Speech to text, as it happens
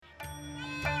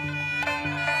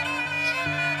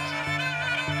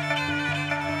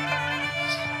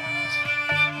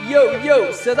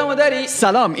یو صدامو داری؟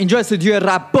 سلام، اینجا استودیو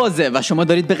رپبازه و شما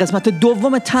دارید به قسمت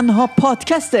دوم تنها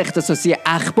پادکست اختصاصی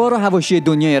اخبار و حواشی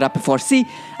دنیای رپ فارسی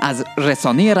از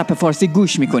رسانه رپ فارسی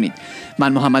گوش میکنید.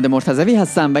 من محمد مرتضوی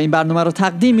هستم و این برنامه رو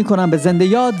تقدیم میکنم به زنده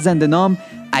یاد زنده نام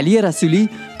علی رسولی،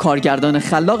 کارگردان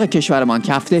خلاق کشورمان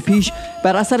که هفته پیش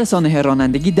بر اثر سانحه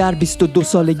رانندگی در 22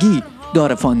 سالگی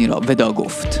دار فانی را ودا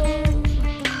گفت.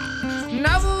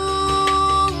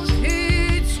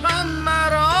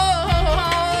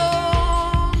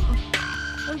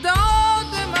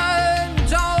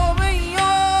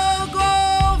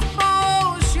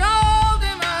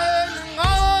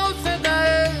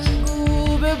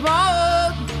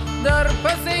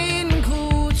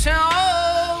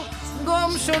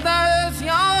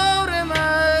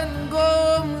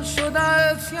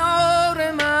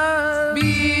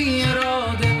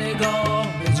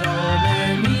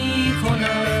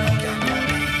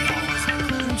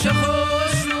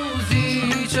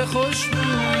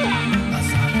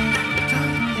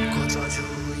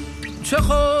 چه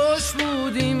خوش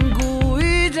بودیم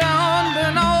گویی جهان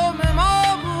به نام ما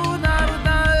بود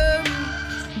اردم،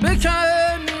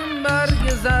 بکنیم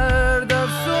برگ زرد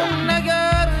افسون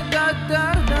نگردد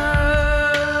دردم.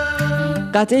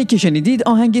 قطعه‌ای که شنیدید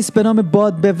آهنگیست به نام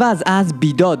باد به وضع از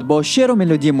بیداد با شعر و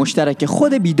ملودی مشترک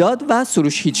خود بیداد و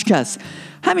سروش هیچکس.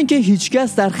 همین که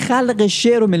هیچکس در خلق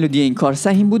شعر و ملودی این کار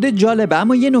سهیم بوده جالبه،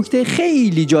 اما یه نکته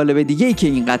خیلی جالب دیگه ای که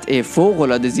این قطعه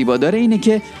فوق‌العاده زیبا داره اینه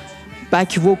که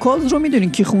بک وکالز رو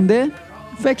میدونین کی خونده؟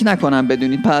 فکر نکنم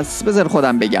بدونید، پس بذار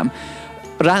خودم بگم.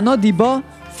 رعنا دیبا،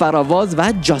 فراواز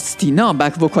و جاستینا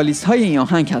بک وکالیست های این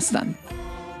آهنگ هستن.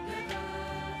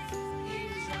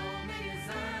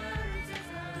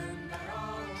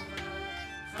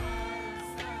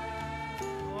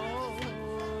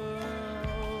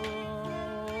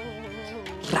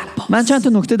 من چند تا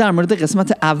نکته در مورد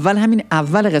قسمت اول، همین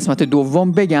اول قسمت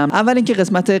دوم بگم. اول اینکه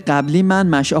قسمت قبلی من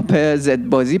مشاپ زد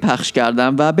بازی پخش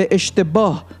کردم و به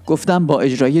اشتباه گفتم با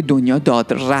اجرای دنیا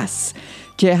دادرس،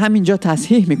 که همینجا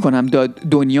تصحیح میکنم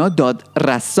دنیا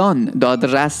دادرسان،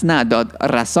 دادرس نه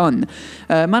دادرسان.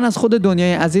 من از خود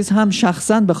دنیای عزیز هم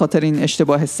شخصا به خاطر این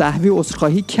اشتباه سهوی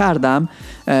عذرخواهی کردم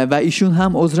و ایشون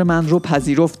هم عذر من رو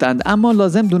پذیرفتند، اما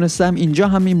لازم دونستم اینجا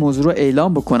هم این موضوع رو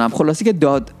اعلام بکنم. خلاصی که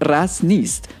دادرس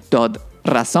نیست،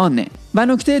 دادرسانه. و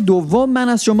نکته دوم، من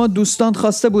از شما دوستان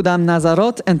خواسته بودم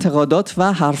نظرات، انتقادات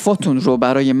و حرفاتون رو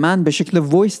برای من به شکل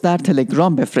وایس در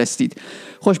تلگرام بفرستید.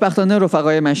 خوشبختانه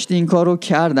رفقای مشتی این کار رو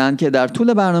کردن که در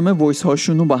طول برنامه وایس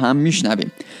هاشون رو با هم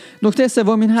میشنویم. نکته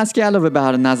سوم این هست که علاوه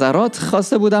بر نظرات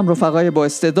خواسته بودم رفقای با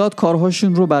استعداد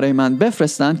کارهاشون رو برای من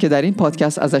بفرستن که در این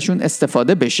پادکست ازشون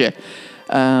استفاده بشه.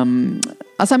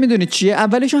 اصلا میدونید چیه؟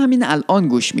 اولشو همین الان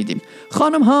گوش میدیم.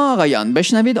 خانم ها آقایان،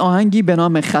 بشنوید آهنگی به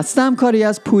نام خستم کاری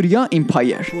از پوریا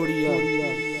ایمپایر.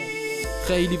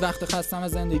 خیلی وقت خستم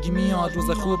از زندگی، میاد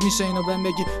روز خوب میشه اینو بهم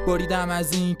بگی، بریدم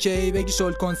از این کی بگی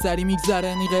شل کن سری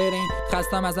میگذره نی غیر این،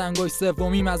 خستم از انگوش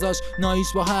سومی مزاش نایش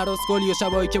با هر روز کلی و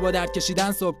شبایی که با درد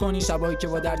کشیدن صبح کنی، شبایی که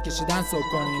با درد کشیدن صبح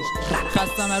کنی.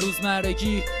 خستم از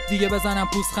روزمرگی دیگه بزنم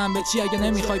پوزخم به چی، اگه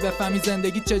نمیخوای بفهمی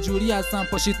زندگی چه جوری هستم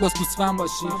پاشید باز پوزفم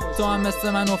باشی. تو هم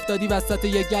مثل من افتادی وسط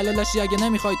یک گله لاشی، اگه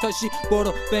نمیخوای تاشی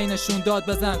برو بینشون داد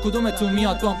بزن کدومتون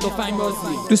میاد بمب تفنگ بازی.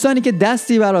 دوستانی که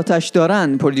دستی بر آتش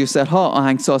دارن، پرودیوسرها،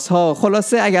 آهنگسازها،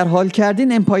 خلاصه اگر حال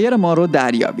کردین امپایر ما رو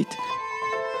دریابید.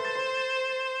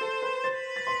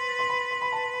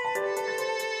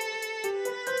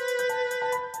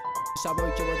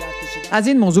 از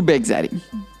این موضوع بگذریم.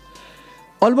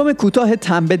 آلبوم کوتاه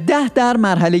تن به 10 در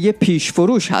مرحله پیش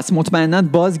فروش هست. مطمئناً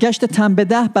بازگشت تن به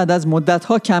 10 بعد از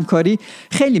مدت‌ها کمکاری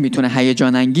خیلی میتونه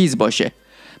هیجان انگیز باشه.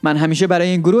 من همیشه برای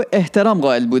این گروه احترام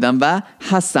قائل بودم و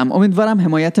هستم. امیدوارم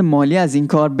حمایت مالی از این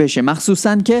کار بشه،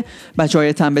 مخصوصاً که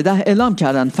بچه‌های تن به 10 اعلام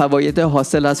کردن فواید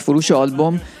حاصل از فروش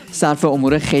آلبوم صرف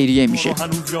امور خیریه میشه.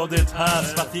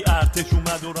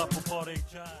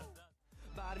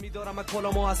 میدارم من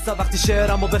کلامو هستم وقتی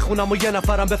شعرمو بخونم و یه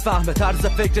نفرم بفهمه، طرز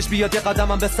فکرش بیاد یه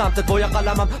قدمم به سمت با یه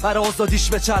قلمم برای آزادیش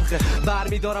به چرخه.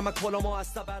 برمیدارم من کلامو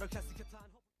هستم برای کسی که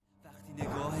وقتی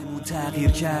نگاهمون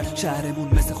تغییر کرد، شهرمون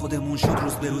مثل خودمون شد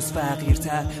روز به روز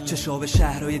فقیرتر. چشاب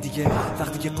شهرهای دیگه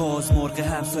وقتی که قاز مرغ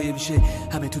همسایه میشه،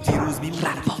 همه تو دیروز میمونه،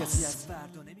 کسی از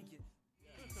فردا نمیگه.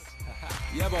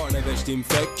 یه بار نوشتیم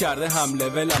فکر کرده حمله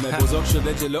ولمه، بزرگ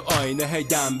شده جلو آینه هی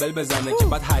دنبل بزنه که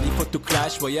بعد حریفو تو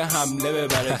کلش با یه حمله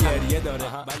ببره. گریه داره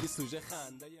ولی سوژه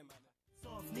خنده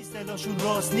نیست، دلاشون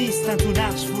راست نیستن، تو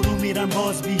نقش فرو میرن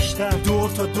باز بیشتر. دور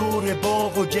تا دور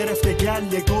باغ و گرفته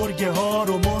گل گرگه ها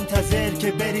رو منتظر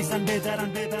که بریزن بدرن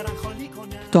ببرن خالی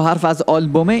کنن. تا حرف از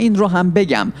آلبومه این رو هم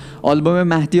بگم. آلبوم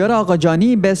مهدیار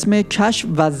آقاجانی به اسم کشف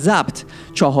و ضبط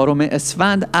 4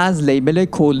 اسفند از لیبل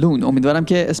کولون، امیدوارم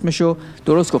که اسمشو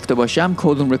درست گفته باشم،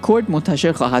 کولون رکورد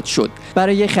منتشر خواهد شد.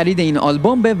 برای خرید این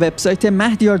آلبوم به وبسایت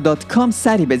mahdiyar.com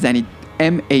سری بزنید.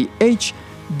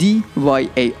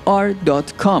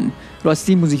 mahdiyar.com.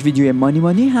 راستی موزیک ویدیو مانی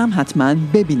مانی هم حتما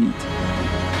ببینید.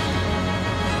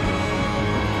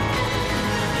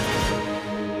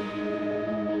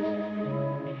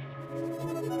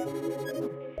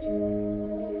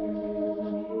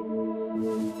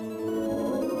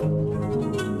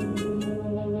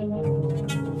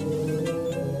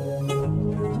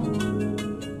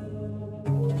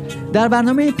 در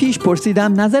برنامه پیش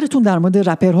پرسیدم نظرتون در مورد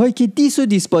رپرهایی که دیس و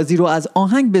دیسبازی رو از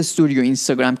آهنگ به استوری و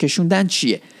اینستاگرام کشوندن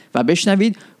چیه و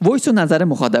بشنوید وایس و نظر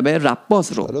مخاطب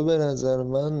رپباز رو. حالا به نظر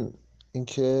من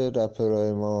اینکه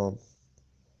رپرهای ما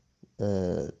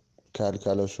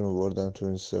کلکلاشون رو بردن تو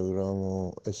اینستاگرام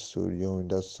و استوری و این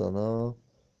داستانا،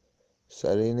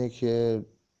 سر اینه که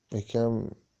یکم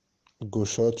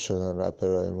گشاد شدن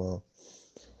رپرهای ما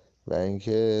و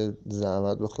اینکه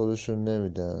زحمت به خودشون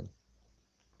نمیدن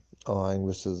آهنگ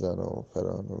بسازن و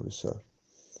فلان و بیسار.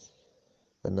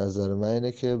 به نظر من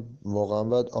اینه که واقعا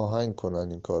باید آهنگ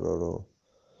کنن این کارا رو،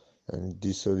 یعنی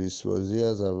دیس و دیس بازی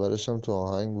از اولش هم تو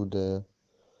آهنگ بوده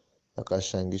و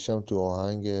قشنگیش هم تو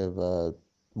آهنگه و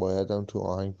باید هم تو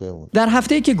آهنگ بمونه. در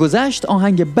هفته‌ای که گذشت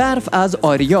آهنگ برف از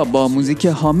آریا با موزیک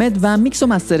حامد و میکس و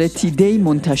مستر تی دی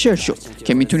منتشر شد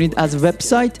که میتونید از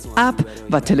وبسایت، اپ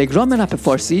و تلگرام رپ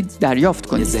فارسی دریافت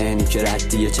کنید. ذهنی که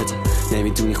ردیه چت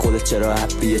نمیدونی خودت چرا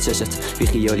اپیه چشت بی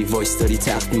خیالی وایس داری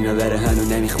تخمینه بره هنو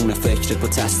نمیخونه فکرت با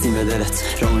تسلیم دلت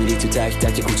راه میری تو تک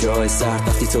تک کوچه های سرد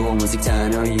وقتی تو با موزیک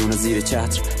تنهایی اونو زیر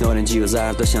چتر نارنجی و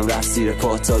زرد داشتم رفت زیر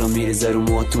پات حالا میریزه رو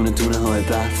موات دونه های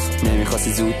برف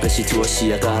نمیخواستی زود بشی تو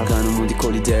آشیه غرقن و موندی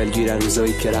کلی دلگیر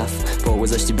روزایی که رفت با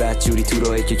گذاشتی بدجوری تو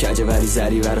راهی که کجه وری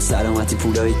زری برا سلامتی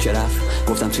پولایی که رفت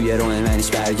گفتم توی روح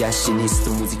منش برگشتی نیست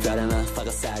تو موزیک برای من فقط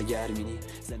سرگرمی.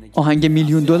 آهنگ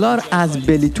 $1,000,000 از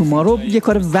بلی تومارو یه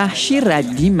کار وحشی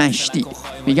ردی مشتی.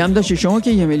 میگم داشتی شما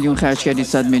که 1,000,000 خرج کردی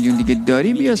 100,000,000 دیگه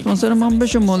داری بیا اسپانسر ما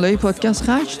بشو مولای پادکست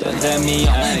خرج داد.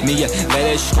 میگه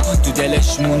ولش کن تو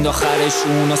دلش موند آخرش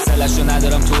اون اصلشو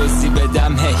ندارم توضیح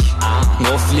بدم هی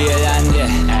قفلی دنده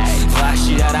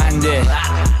وحشی درنده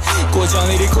کجا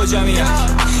میری کجا میاد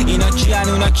اینا کیان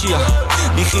اونا کیا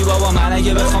بیخی بابا من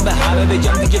اگه بخوام به همه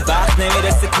بگم دیگه وقت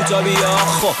نمیرسه کجا بیا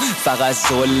خب فقط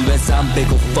زل بزن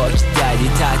بگو فاک دادی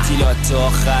تعطیلات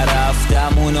آخر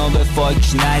رفتم اونا به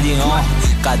فاک ندی ها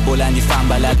قد بلندی فهم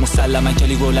بلد مسلما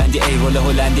کلی بلندی ای وله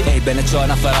هلندی ای بین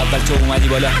 4 نفر اول تو اومدی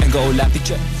بالا انگار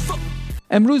المپیکه.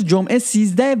 امروز جمعه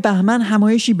 13 بهمن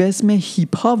همایشی به اسم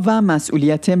هیپ هاپ و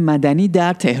مسئولیت مدنی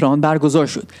در تهران برگزار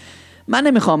شد. من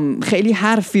نمیخوام خیلی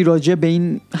حرفی راجع به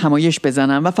این همایش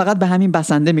بزنم و فقط به همین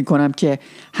بسنده میکنم که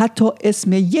حتی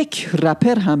اسم یک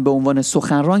رپر هم به عنوان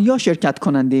سخنران یا شرکت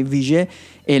کننده ویژه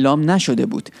اعلام نشده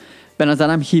بود. به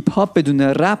نظرم هیپ هاپ بدون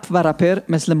رپ و رپر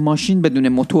مثل ماشین بدون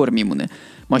موتور میمونه.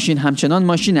 ماشین همچنان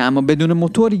ماشینه اما بدون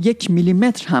موتور 1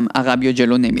 میلیمتر هم عقب یا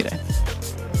جلو نمیره.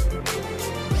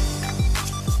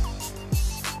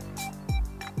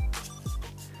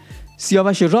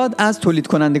 سیاوش راد از تولید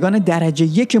کنندگان درجه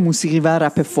 1 موسیقی و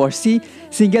رپ فارسی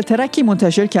سینگل ترکی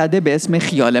منتشر کرده به اسم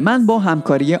خیال من با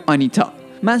همکاری آنیتا.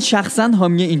 من شخصا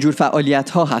حامی اینجور فعالیت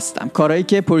ها هستم، کارهایی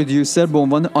که پرودیوسر به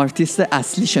عنوان آرتیست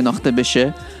اصلی شناخته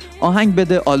بشه، آهنگ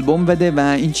بده، آلبوم بده و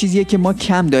این چیزیه که ما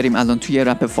کم داریم الان توی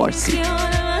رپ فارسی.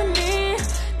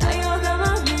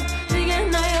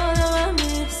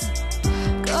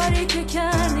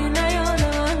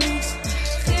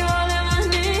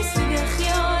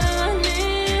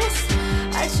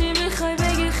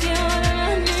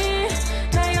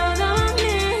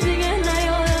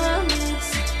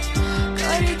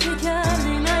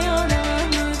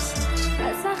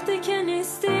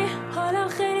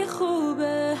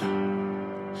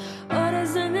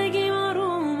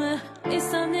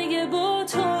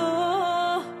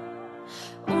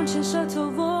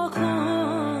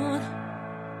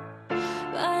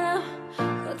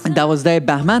 دوازده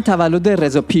بهمن تولد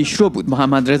رضا پیشرو بود.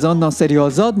 محمد رضا ناصری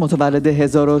آزاد متولد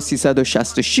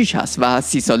 1366 هست و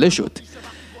 30 ساله شد.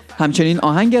 همچنین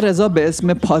آهنگ رضا به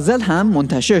اسم پازل هم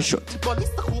منتشر شد.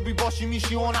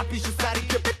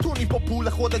 کنی با پول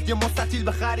خودت یه مستطیل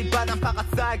بخری، بعدم فقط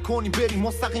سعی کنی بری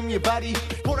مستقیم یه بری.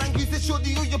 پرانگیزه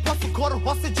شدی و یه پاس و کار و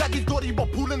پاس جدید داری، با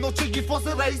پول نوچه گیفاز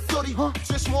رئیس داری.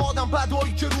 چشم آدم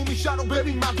بدایی که رو میشن و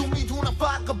ببین مردم میدونم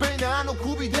فرق بین ان و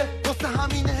کوبیده. واسه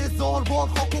همین 1000 بار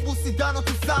خاک و بوسیدن و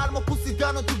تو سرما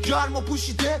پوسیدن و تو گرما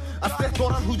پوشیده. از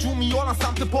دارن هجوم میارن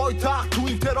سمت پایتخت، تو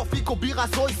این ترافیک و بی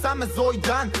غذای سم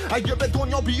زایدن. اگه به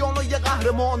دنیا بیان و یه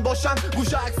قهرمان باشن،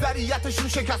 گوش اکثریتشون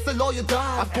شکست لای در.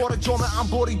 افکار جامعه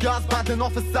انباری گز بعد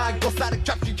ناف سگ، با سر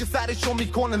کفشی که سرشو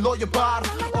میکنه لای بر.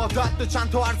 عادت به چند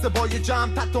تا عرضه با یه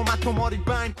جمع تتومت و ماری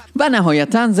بنگ. و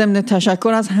نهایتاً ضمن تشکر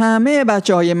از همه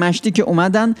بچه‌های مشتی که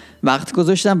اومدن وقت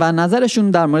گذاشتن و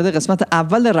نظرشون در مورد قسمت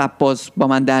اول رپ‌باز با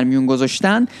من در میون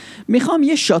گذاشتن، میخوام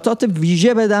یه شاتات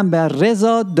ویژه بدم به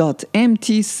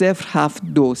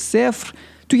reza.mt0720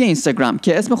 توی اینستاگرام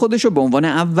که اسم خودشو به عنوان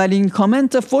اولین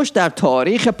کامنت فوش در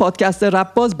تاریخ پادکست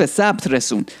رپ‌باز به ثبت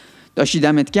رسوند. داشتی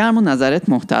دمت گرم و نظرت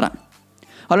محترم.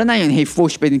 حالا نه یعنی هی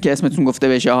فوش بدین که اسمتون گفته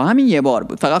بشه، همین یه بار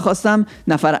بود. فقط خواستم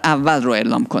نفر اول رو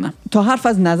اعلام کنم. تا حرف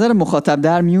از نظر مخاطب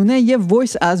در میونه یه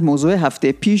وایس از موضوع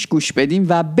هفته پیش گوش بدیم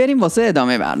و بریم واسه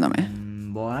ادامه برنامه.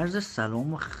 با عرض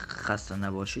سلام و خسته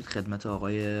نباشید خدمت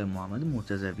آقای محمد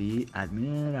مرتضوی،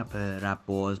 ادمین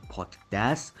رپ‌باز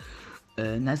پادکست.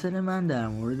 نظر من در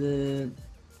مورد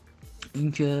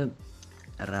اینکه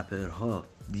رپرها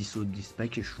دیس و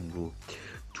دیسپکشون رو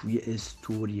توی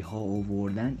استوری ها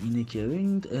آوردن اینه که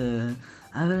ببینید،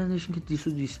 اولش اینکه دیس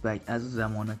و دیسپک از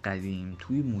زمان قدیم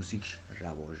توی موزیک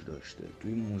رواج داشته،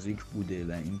 توی موزیک بوده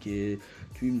و اینکه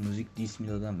توی موزیک دیس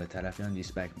میدادن به طرفیان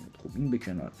دیسپک میداد. خب این به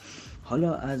کنار.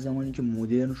 حالا از زمانی که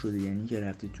مدرن شده، یعنی که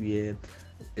رفته توی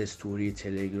استوری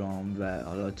تلگرام و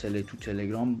حالا تو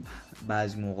تلگرام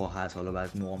بعضی موقع هست، حالا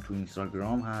بعضی موقع تو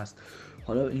اینستاگرام هست.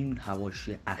 حالا این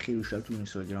حواشی اخیر بیشتر تو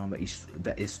اینستاگرام و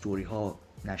استوری ها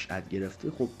نشأت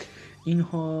گرفته. خب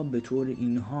اینها به طور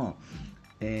اینها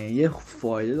یه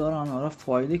فایده دارن، حالا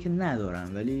فایده که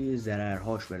ندارن، ولی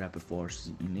ضررهاش به رپ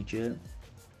فارسی اینه که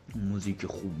موزیک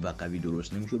خوب و قوی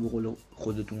درست نمیشه به قول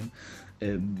خودتون.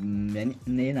 یعنی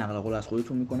نه نقل قول از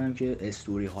خودتون میکنم که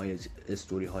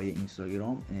استوری های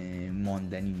اینستاگرام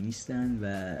ماندنی نیستن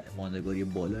و ماندگاری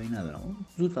بالایی ندارن،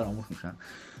 زود فراموش میشن.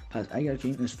 پس اگر که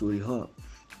این استوری ها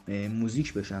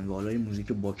موزیک بشن و حالا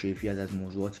موزیک با کیفیت از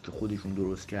موضوعاتی که خودشون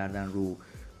درست کردن رو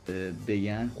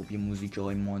بگن، خب یه موزیک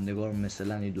های ماندگار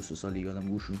مثلا یه 2-3 سال یادم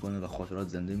گوش میکنه و خاطرات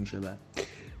زنده میشه و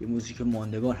یه موزیک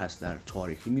ماندگار هست در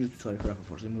تاریخی، میره تو تاریخ رپ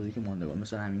فارسی موزیک ماندگار.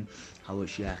 مثلا همین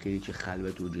حواشی اخیری که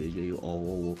خلوت و جی و آقا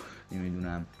و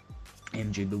نمیدونم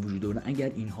ام جی به وجود آوردن،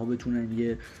 اگر اینها بتونن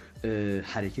یه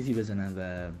حرکتی بزنن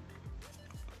و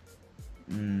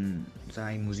مثلا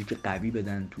این موزیک قوی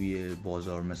بدن توی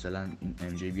بازار، مثلا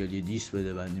ام جی بیاد یه دیس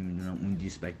بده و نمیدونم اون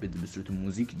دیس بک بده به صورت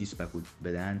موزیک دیس بک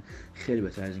بدن، خیلی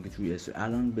بهتر از اینکه توی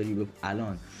الان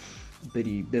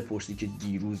بری بپرسی که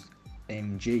دیروز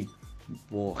ام جی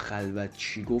با خلوت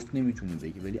چی گفت نمیتونه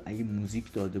بگی، ولی اگه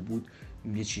موزیک داده بود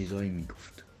یه چیزایی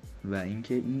میگفت. و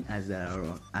اینکه این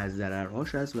از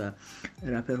ضررهاش هست و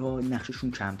رپرها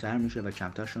نقششون کمتر میشه و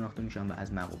کمتر شناخته میشن و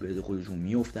از مقابل خودشون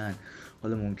میافتن.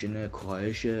 حالا ممکنه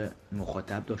کاهش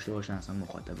مخاطب داشته باشن، اصلا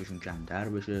مخاطبشون کمتر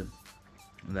بشه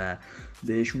و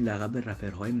بهشون لقب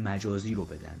رپرهای مجازی رو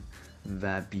بدن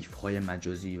و بیف های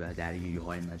مجازی و درگیری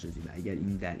های مجازی. و اگر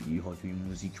این درگیری ها توی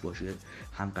موزیک باشه،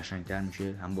 هم قشنگتر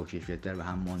میشه، هم با کیفیت تر و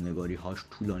هم ماندگاری هاش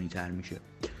طولانی تر میشه.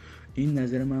 این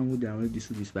نظر من بود در مورد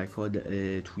دیس و دیسپک ها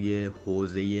توی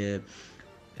حوزه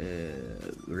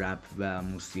رپ و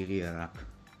موسیقی رپ.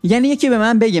 یعنی یکی به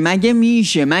من بگه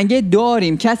مگه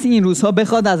داریم کسی این روزها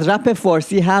بخواد از رپ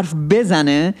فارسی حرف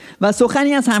بزنه و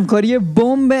سخنی از همکاری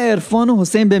بمب عرفان و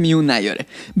حسین به میون نیاره؟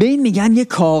 به این میگن یه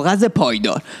کاغذ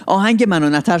پایدار. آهنگ منو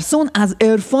نترسون از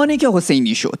عرفانی که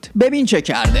حسینی شد. ببین چه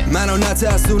کرده. منو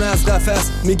نترسون از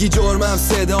قفس، میگی جرمم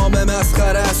صدام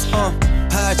مسخره است.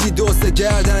 هرچی دوست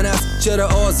گردن است، چرا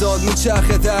آزاد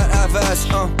میچرخه در عوض.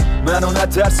 منو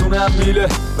نترسونم میله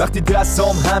وقتی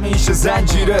دستام همیشه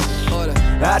زنجیره.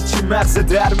 هرچی مغز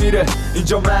در میره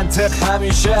اینجا منطق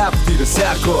همیشه افدیره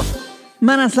سرکار.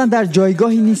 من اصلا در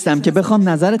جایگاهی نیستم که بخوام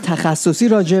نظر تخصصی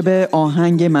راجع به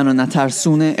آهنگ منو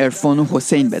نترسون عرفان و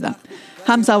حسین بدم.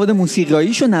 هم سواد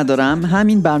موسیقیاییشو ندارم، هم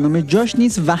این برنامه جاش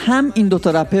نیست و هم این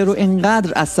دوتا رپر رو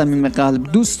انقدر از صمیم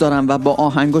قلب دوست دارم و با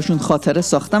آهنگاشون خاطره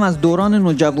ساختم از دوران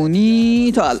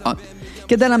نوجوانی تا الان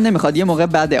که دلم نمیخواد یه موقع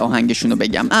بعد آهنگشونو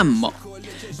بگم. اما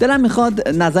دلم میخواد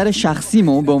نظر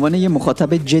شخصیمو به عنوان یه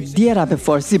مخاطب جدی رپ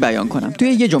فارسی بیان کنم. توی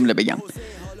یه جمله بگم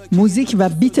موزیک و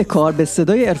بیت کار به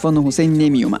صدای عرفان و حسین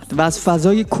نمی اومد و از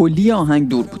فضای کلی آهنگ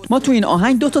دور بود. ما تو این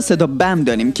آهنگ 2 صدا بم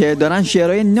داریم که دارن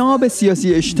شعرهای ناب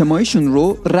سیاسی اجتماعیشون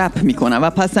رو رپ میکنن و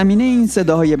پس زمینه این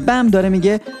صداهای بم داره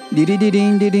میگه دیری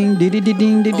دیرین دیرین دیری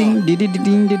دیرین دیرین دیری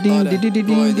دیرین دیرین دیری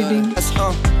دیرین دیرین.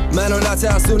 منو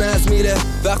نترسونه از میره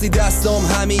وقتی دستم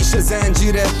همیشه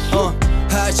زنجیره.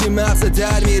 هرچی مغز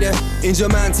در میره اینجا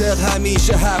منطق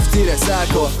همیشه هفتیره.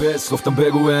 سرکاف گفتم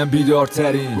بگویم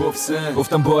بیدارترین،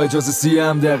 گفتم با اجازه 30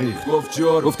 دقیق،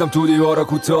 گفتم تو دیوارا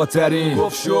کوتاه‌ترین،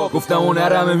 گفتم اون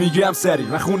نرمه میگم سری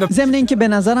من خوندم. ضمن اینکه به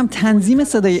نظرم تنظیم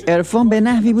صدای عرفان به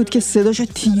نحوی بود که صداشو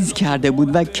تیز کرده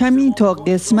بود و کمی تا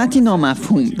قسمتی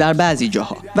نامفهوم در بعضی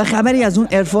جاها و خبری از اون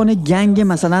عرفان گنگ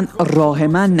مثلا راه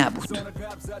من نبود.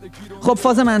 خب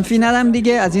فاز منفی ندم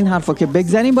دیگه، از این حرفا که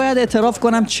بگذریم باید اعتراف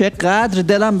کنم چقدر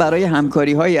دلم برای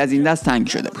همکاری‌های از این دست تنگ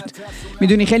شده بود.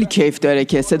 میدونی خیلی کیف داره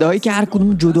که صداهایی که هر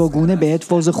کدوم جداگونه بهت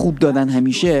فاز خوب دادن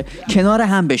همیشه کنار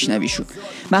هم بشنویشون.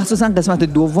 مخصوصا قسمت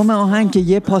دوم آهنگ که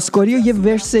یه پاسکاری و یه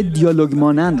ورس دیالوگ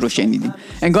مانند رو شنیدیم.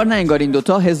 انگار نه انگار این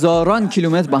دوتا هزاران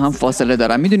کیلومتر با هم فاصله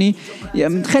دارن. میدونی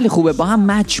خیلی خوبه، با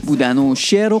هم مچ بودن و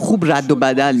شعر رو خوب رد و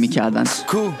بدل میکردن.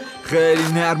 خیلی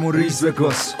نرم و ریز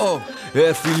بگاس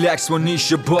ریلکس و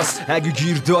نیش باس، اگه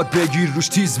گیر داد بگیر روش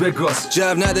تیز بگاس. جو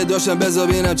نده داشتم بذار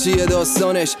ببینم چیه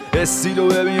داستانش، استیلو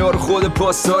ببین یارو خود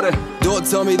پاسداره.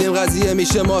 2 میدیم قضیه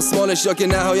میشه ماسمالش، یا که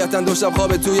نهایتا داشتم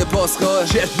خواب توی پاسگاه.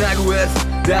 چت نگو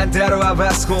دنده رو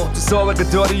عوض کن، تو سابقه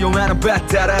داری و منو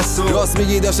بدتر از تو. راست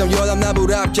میگی داشتم یادم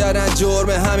نبود رپ کردن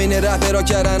جرمه، همین رپ را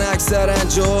کردن اکثرا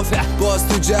جفت. باز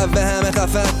تو جو همه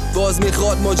خفن، باز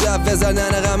میخواد مجوز زدن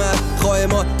قمر.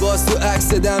 خواهمات باز تو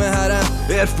عکس دم حرم،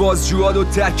 عرف باز جواد و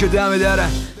تک دم درن.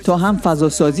 تا هم فضا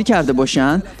سازی کرده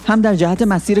باشن، هم در جهت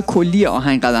مسیر کلی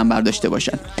آهنگ قدم برداشته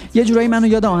باشن. یه جورایی منو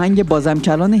یاد آهنگ بازم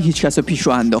کلان هیچ کس رو پیش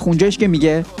رو انداخت. اونجایش که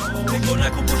میگه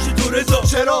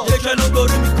چرا یه کلان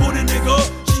داره میکنه نگاه،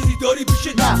 چیزی داری پیشه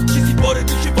نه چیزی باره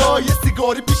پیشه با یه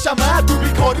سیگاری پیشم من تو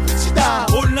بیکاری پیچیدم.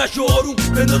 هل نشو آروم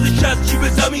بندازش از جیب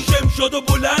زمین، شم شد و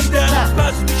بلنده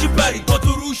پس میشه برید با تو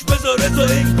روش بذاره تا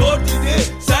انگار دیده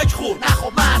سگ خور. نخو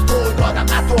من تو دارم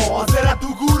نه تو حاضرم تو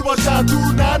گور باشم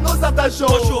دور ننازم تشا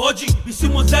باشو حاجی بیسی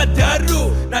مزد در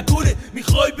رو نکنه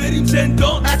میخوای بریم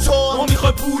زندان نچون ما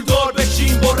میخوای پولدار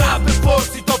بشیم با رپ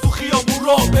فارسی تا تو خیابون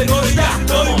راه بریم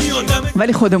دای میاندم.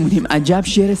 ولی خودمونیم عجب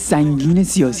شعر سنگین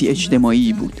سیاسی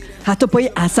اجتماعی بود. حتی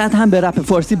پای اسد هم به رپ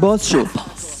فارسی باز شد.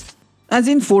 از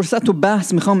این فرصت و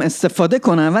بحث میخوام استفاده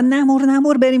کنم و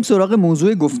نمور بریم سراغ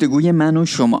موضوع گفتگوی من و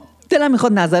شما. دلم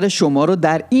میخواد نظر شما رو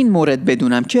در این مورد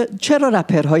بدونم که چرا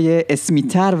رپرهای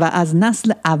اسمی‌تر و از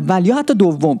نسل اول یا حتی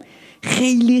دوم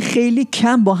خیلی خیلی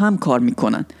کم با هم کار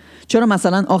میکنن. چرا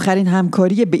مثلا آخرین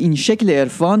همکاری به این شکل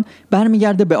عرفان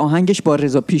برمیگرده به آهنگش با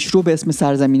رضا پیشرو به اسم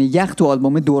سرزمین یخ تو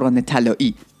آلبوم دوران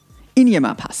طلایی. این یه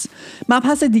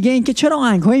مبحث دیگه این که چرا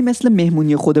آهنگ‌هایی مثل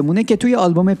مهمونی خودمونه که توی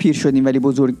آلبوم پیر شدیم ولی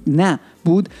بزرگ نه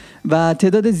بود و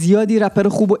تعداد زیادی رپر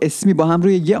خوب و اسمی با هم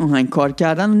روی یه آهنگ کار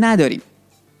کردن و نداریم.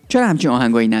 چرا همچین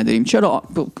آهنگایی نداریم؟ چرا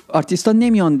آرتیستا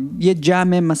نمیان یه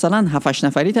جمع مثلا 7-8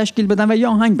 نفری تشکیل بدن و یه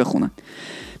آهنگ بخونن؟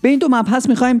 به این 2 مبحث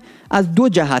میخوایم از 2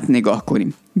 جهت نگاه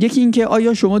کنیم. یکی این که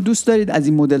آیا شما دوست دارید از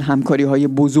این مدل همکاری‌های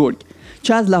بزرگ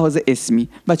چه از لحاظ اسمی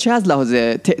و چه از لحاظ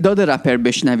تعداد رپر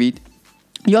بشنوید،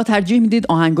 یا ترجیح میدید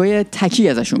آهنگای تکی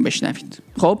ازشون بشنوید؟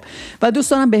 خب و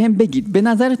دوست دارم بهم بگید به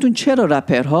نظرتون چرا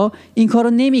رپرها این کارو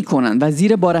نمیکنن و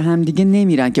زیر بار هم دیگه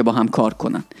نمیرن که با هم کار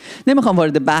کنن؟ نمیخوام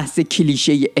وارد بحث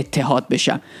کلیشه اتحاد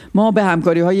بشم. ما به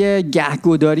همکاری‌های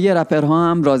گهگداری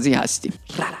رپرها هم راضی هستیم.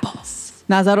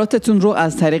 نظراتتون رو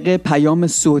از طریق پیام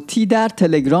صوتی در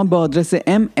تلگرام به آدرس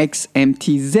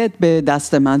MXMTZ به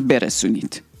دست من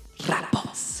برسونید.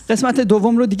 قسمت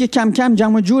دوم رو دیگه کم کم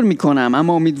جمع جور میکنم،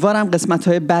 اما امیدوارم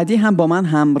قسمت‌های بعدی هم با من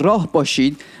همراه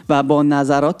باشید و با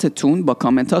نظراتتون، با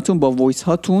کامنتاتون، با وایس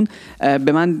هاتون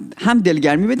به من هم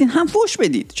دلگرمی بدین هم فوش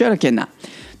بدید. چرا که نه.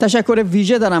 تشکر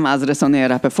ویژه دارم از رسانه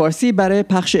رپ فارسی برای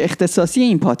پخش اختصاصی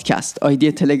این پادکست.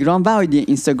 آیدی تلگرام و آیدی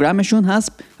اینستاگرامشون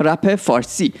هست رپ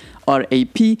فارسی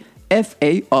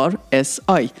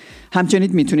RapFarsi.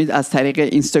 همچنین میتونید از طریق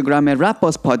اینستاگرام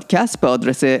RapBuzz پادکست به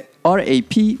آدرس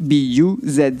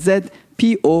RapBuzzPodcast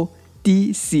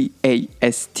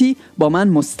با من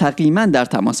مستقیما در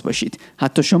تماس باشید.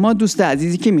 حتی شما دوست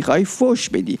عزیزی که میخوای فوش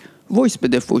بدی، وایس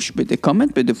بده، فوش بده،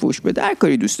 کامنت بده، فوش بده، هر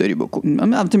کاری دوست داری بکن.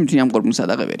 البته میتونی هم قربون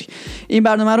صدقه بری. این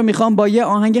برنامه رو میخوام با یه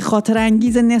آهنگ خاطر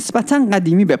انگیز نسبتا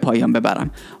قدیمی به پایان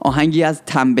ببرم. آهنگی از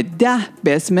تم به 10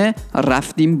 به اسم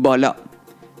رفتیم بالا.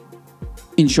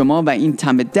 این شما و این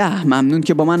تم 10. ممنون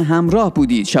که با من همراه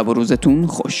بودید. شب و روزتون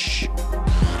خوش.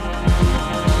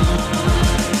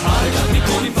 حرکت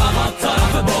میکنی فقط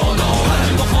طرف بالا،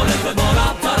 هر مخالف با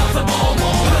رپ طرف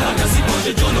بالا،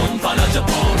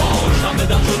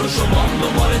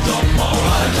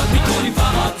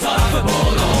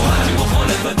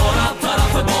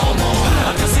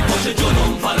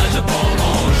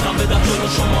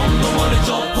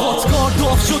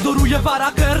 روی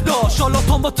ورق قردا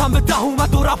شالاتان با تن به ده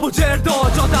اومد و رپ و جردا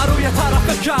جاده روی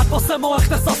طرف کرد واسه ما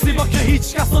اختصاصی ما که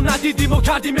هیچ کس رو ندیدیم و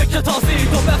کردیم یک تازی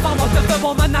تو بفهم عاطفه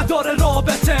با من نداره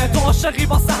رابطه تو عاشقی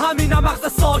واسه همینم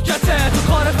مغز ساکته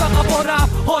تو کار فقط با رپ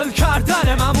حال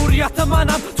کردنه ماموریت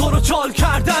منم تو رو چال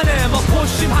کردنه ما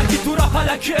پشتیم هرکی تو رپ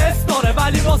هلکی اس داره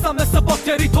ولی بازم مثل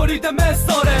باکتری تولید مس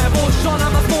داره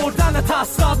وجدانم از مردن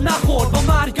تصرف نخورد با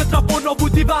مرگت رپ و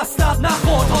نابودی بستت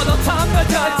نخورد حالا تن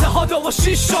بده اتحاد و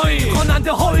شیشایی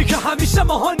کننده هایی که همیشه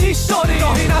ماها نیش داری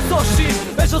راهی نذاشتیم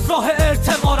به جز راه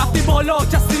ارتقا رفتیم بالا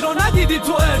کسی رو ندیدی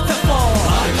تو ارتفاع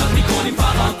حرکت میکنیم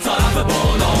فقط طرف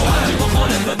بالا هرچی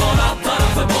مخالف با رپ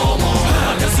طرف با ما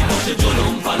هر کسی باشه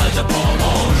جلوم فلج پا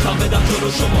ما شم بدم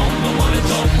جلو شما دنبال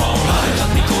جا پا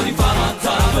حرکت میکنیم فقط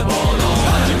طرف بالا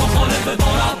هرچی مخالف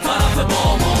با رپ طرف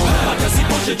با ما هر کسی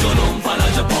باشه جلوم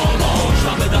فلج پا ما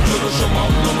شم بدم جلو شما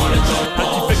دنبال جا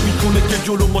پا فکر میکنه که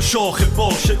جلو ما شاخه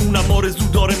باشه اونم آرزو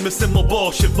داره مثل ما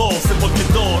باشه واسه ما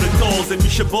که داره تازه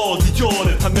میشه بازی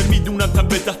جالب همه میدونن تن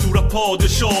به ده تو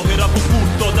پادشاه رپ و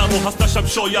پول دادم و هستشم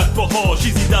شاید باها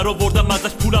چیزی در آوردم ازش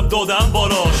پولم دادم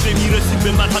بالاش نمیرسید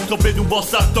به من حتی بدون با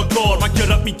 100 تا کار من که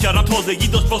رپ میکردم تازگی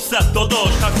داشت با 100 تا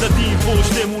داشت حرف زدیم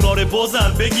پشتمون آره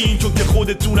بازن بگین چون که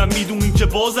خودتونم میدونین که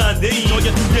بازنده این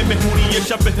شاید توی مهمونی یه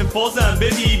شب بهم بازن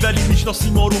بدی ولی میشناسی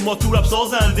ما رو ما تو رپ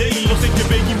سازنده این واسه که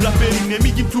بگیم رپ بریم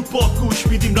نمیگیم تو پاک گوش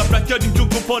میدیم رپ نکردیم چون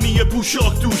کمپانی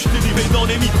پوشاک توش دیدی پیدا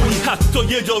نمیکنی حتی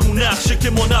یه جارو نقشه که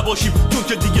ما نباشیم چون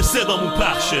که دیگه صدامون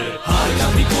پخشه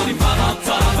حرکت میکنیم فقط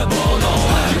طرف بالا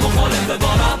هرکی مخالف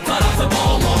با رپ طرف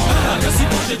با ما هر کسی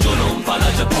باشه جلوم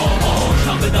فلج پا ما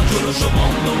شم بدم جلو شما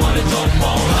دنبال جا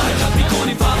پا حرکت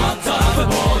میکنیم فقط طرف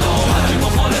بالا هرکی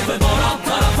مخالف با رپ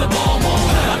طرف با ما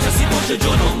هر کسی باشه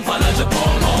جلوم فلج پا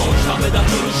ما شم بدم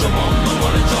جلو شما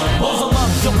دنبال جا پا پا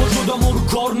شدم و رو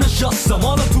کار نشستم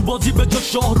حالا تو بازی به جا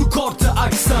شاه رو کارت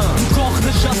عکسم تو کاخ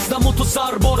نشستم و تو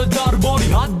سربار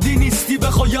درباری حدی نیستی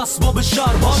بخوای اسباب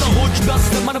شهر باشی حالا حکم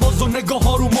دست من باز و نگاه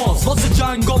ها رو ماست واسه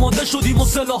جنگ آماده شدیم و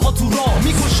سلاح ها تو راه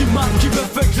میکشیم من کی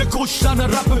به فکر کشتن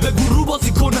رپ به گروه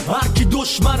بازی کنه هر کی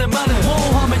دشمن منه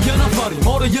ما همه یه نفریم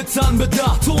آره یه تن به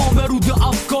ده تو هم برود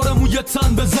افکارمون یه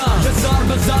تن بزن یه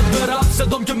ضربه زد به رپ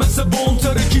صدام که مثل بوم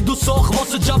ترکی دو ساخ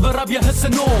واسه جو رپ یه حس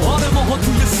نو آره ماها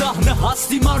توی صحنه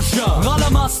هستی مرشم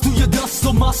قلم از توی دست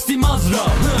و مستی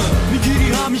مزرم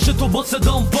میگیری همیشه تو با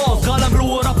صدام فاز قلم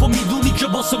رو رپ و میدونی که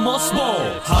واسه ماست با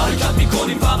حرکت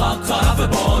میکنیم فقط طرف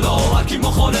بالا هرکی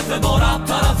مخالفه با رپ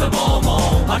طرف با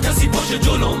ما هر کسی باشه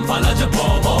جلوم فلج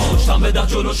پا باشتم بده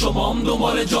جلو شمام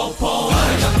دنبال جا پا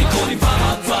حرکت میکنیم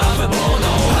فقط طرف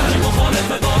بالا هرکی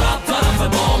مخالفه با